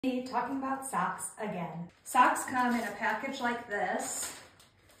Talking about socks again. Socks come in a package like this,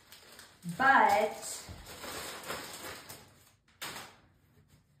 but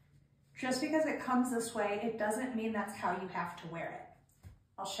just because it comes this way, it doesn't mean that's how you have to wear it.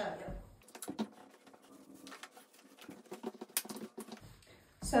 I'll show you.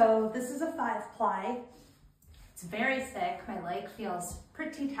 So this is a 5-ply. It's very thick. My leg feels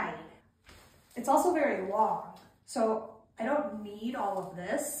pretty tight. It's also very long. So I don't need all of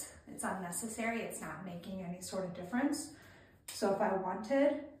this. It's unnecessary. It's not making any sort of difference. So if I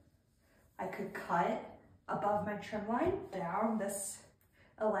wanted, I could cut above my trim line down. This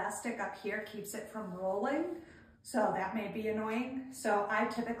elastic up here keeps it from rolling. So that may be annoying. So I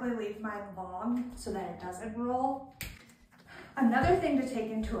typically leave mine long so that it doesn't roll. Another thing to take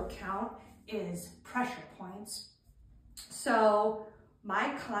into account is pressure points. So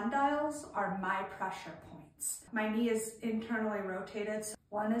my condyles are my pressure points. My knee is internally rotated. So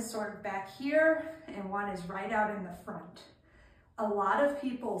one is sort of back here and one is right out in the front. A lot of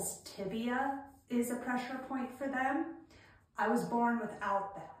people's tibia is a pressure point for them. I was born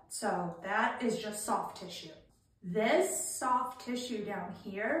without that. So that is just soft tissue. This soft tissue down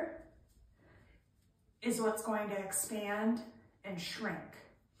here is what's going to expand and shrink.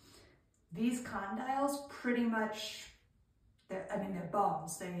 These condyles pretty much, they're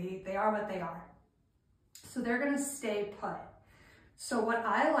bones. They are what they are. So they're gonna stay put. So what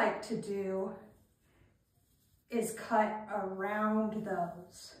I like to do is cut around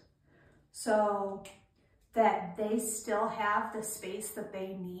those so that they still have the space that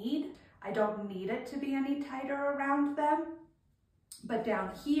they need. I don't need it to be any tighter around them, but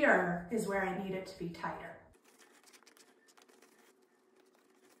down here is where I need it to be tighter.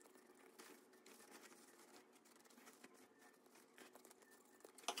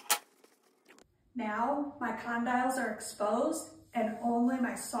 Now my condyles are exposed and only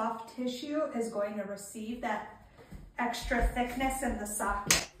my soft tissue is going to receive that extra thickness in the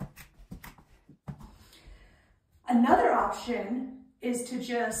socket. Another option is to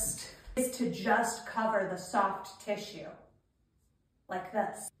just cover the soft tissue like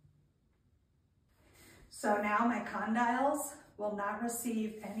this. So now my condyles will not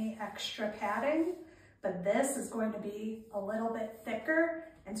receive any extra padding, but this is going to be a little bit thicker,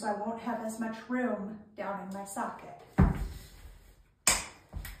 and so I won't have as much room down in my socket.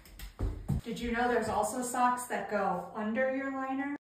 Did you know there's also socks that go under your liner?